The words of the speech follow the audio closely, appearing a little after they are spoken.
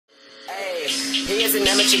He is an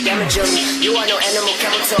amateur damager. You are no animal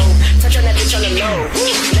chemical. Touch on that bitch on the low.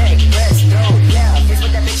 Leg, press, throw. Yeah, face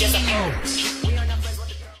with that bitch as a hoe. We are not friends with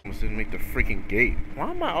the girl. Almost didn't make the freaking gate.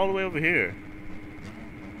 Why am I all the way over here?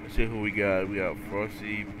 Let's see who we got. We got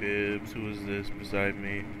Frosty, Bibbs. Who is this beside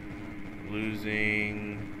me?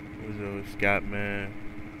 Losing. Who's the Scatman?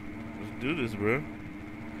 Let's do this, bro.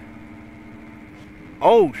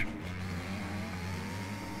 Oh!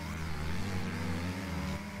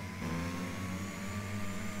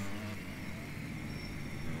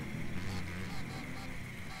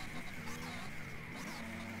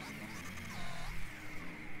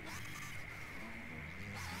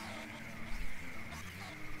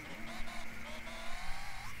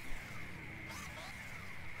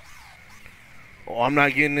 Oh, I'm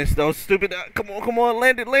not getting this though. Stupid. Come on,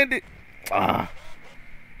 land it. Ah.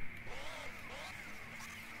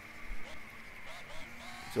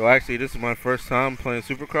 So actually, this is my first time playing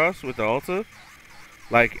Supercross with the Alta,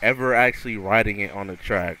 like ever actually riding it on the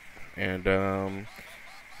track, and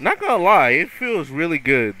not gonna lie, it feels really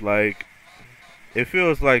good. Like, it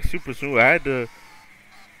feels like super smooth. I had to,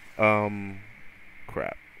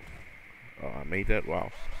 crap. Oh, I made that.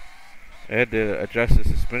 Wow. I had to adjust the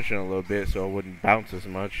suspension a little bit so it wouldn't bounce as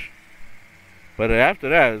much. But after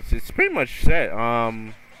that, it's pretty much set.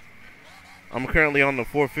 I'm currently on the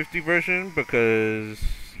 450 version because,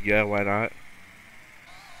 yeah, why not?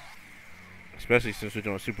 Especially since we're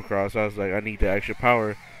doing Supercross, I was like, I need the extra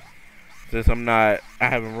power. Since I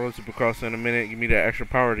haven't rode Supercross in a minute, give me that extra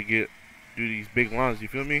power to do these big lines, you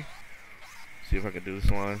feel me? See if I can do this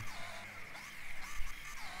line.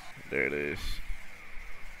 There it is.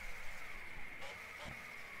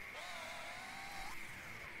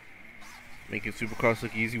 Making Supercross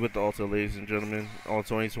look easy with the Alta, ladies and gentlemen. All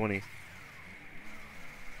 2020.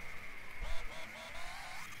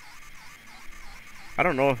 I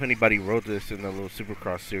don't know if anybody wrote this in the little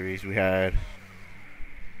Supercross series we had.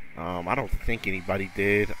 I don't think anybody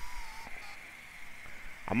did.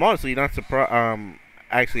 I'm honestly not surprised.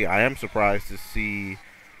 Actually, I am surprised to see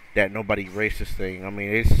that nobody raced this thing. I mean,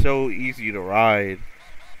 it's so easy to ride.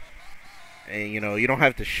 And, you know, you don't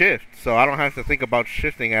have to shift. So I don't have to think about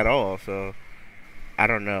shifting at all. So, I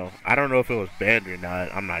don't know. I don't know if it was banned or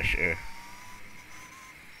not. I'm not sure.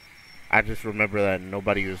 I just remember that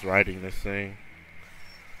nobody was riding this thing.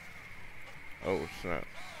 Oh, snap.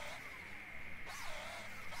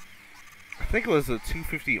 I think it was a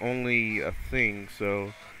 250 only thing.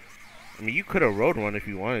 So, I mean, you could have rode one if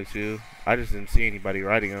you wanted to. I just didn't see anybody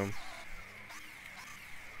riding them.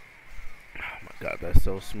 Oh, my God. That's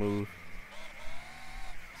so smooth.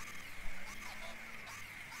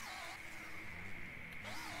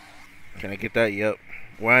 Can I get that? Yep.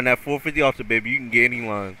 We're on that 450 Alta, baby. You can get any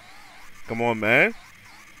line. Come on, man.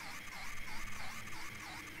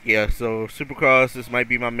 Yeah, so Supercross, this might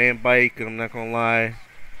be my main bike. I'm not going to lie.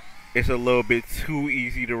 It's a little bit too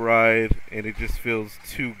easy to ride, and it just feels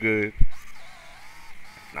too good.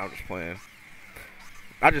 No, I'm just playing.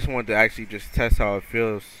 I just wanted to actually just test how it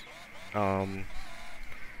feels.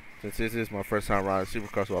 Since this is my first time riding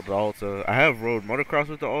Supercross with the Alta. I have rode motocross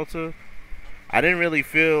with the Alta. I didn't really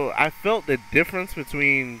feel, I felt the difference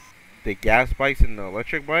between the gas bikes and the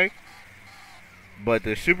electric bike, but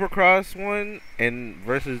the Supercross one and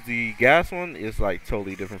versus the gas one is like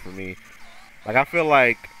totally different for me. Like, I feel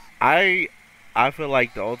like I feel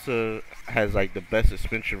like the Alta has like the best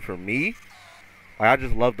suspension for me. Like, I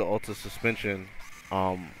just love the Alta suspension.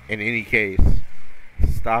 In any case,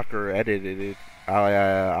 stock or edited,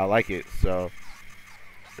 I like it. So,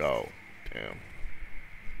 oh damn.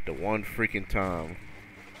 The one freaking time.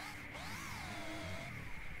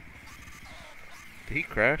 Did he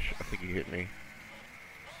crash? I think he hit me.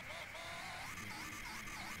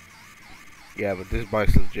 Yeah, but this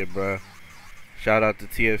bike's legit, bro. Shout out to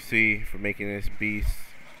TFC for making this beast.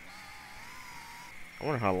 I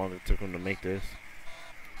wonder how long it took him to make this.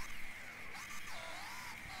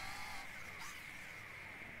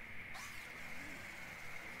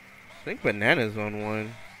 I think Banana's on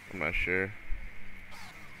one. I'm not sure.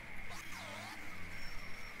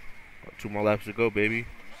 2 more laps to go, baby.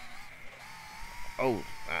 Oh,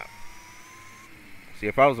 snap. See,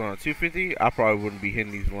 if I was on a 250, I probably wouldn't be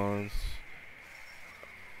hitting these lines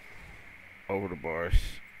over the bars.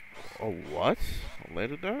 Oh, what? I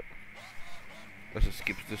landed that? Let's just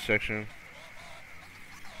skip this section.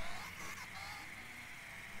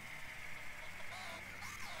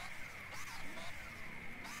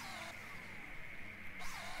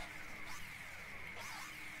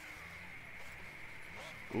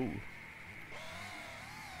 Ooh.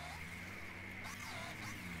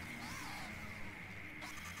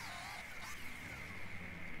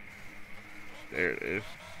 There it is.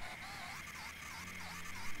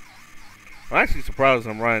 I'm actually surprised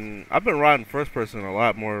I'm riding. I've been riding first person a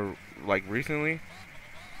lot more like recently.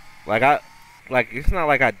 Like it's not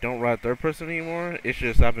like I don't ride third person anymore. It's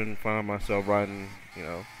just I've been finding myself riding, you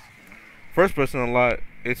know, first person a lot.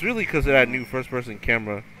 It's really because of that new first person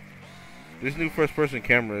camera. This new first person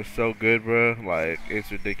camera is so good, bro. Like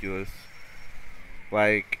it's ridiculous.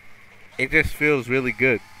 Like it just feels really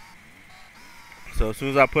good. So as soon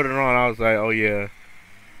as I put it on, I was like, oh yeah,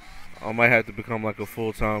 I might have to become like a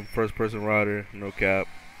full-time first-person rider. No cap.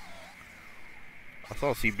 I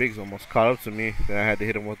saw C Biggs almost caught up to me. Then I had to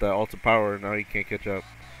hit him with that Alta power. Now he can't catch up.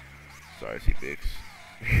 Sorry, C Biggs.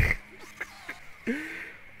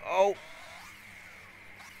 Oh.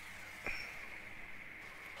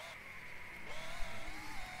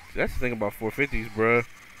 That's the thing about 450s, bruh.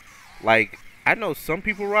 Like, I know some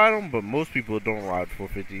people ride them, but most people don't ride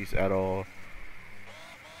 450s at all.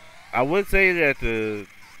 I would say that the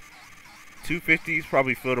 250s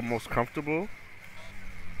probably feel the most comfortable,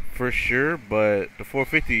 for sure, but the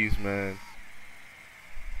 450s, man,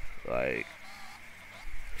 like,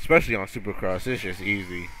 especially on Supercross, it's just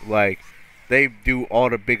easy. Like, they do all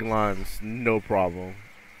the big lines, no problem.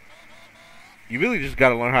 You really just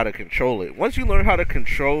gotta learn how to control it. Once you learn how to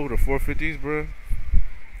control the 450s, bro,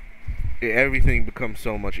 everything becomes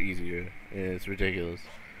so much easier. It's ridiculous.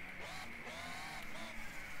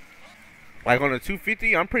 Like on a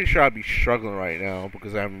 250, I'm pretty sure I'd be struggling right now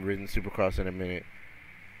because I haven't ridden Supercross in a minute.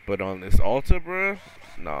 But on this Alta, bro,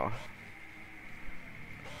 nah.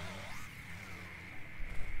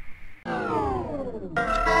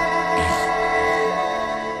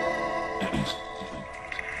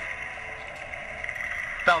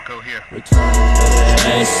 Falco here.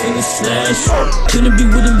 Ass in the slash. Couldn't be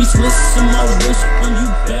wouldn't be Swiss on my wrist when you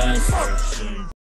pass.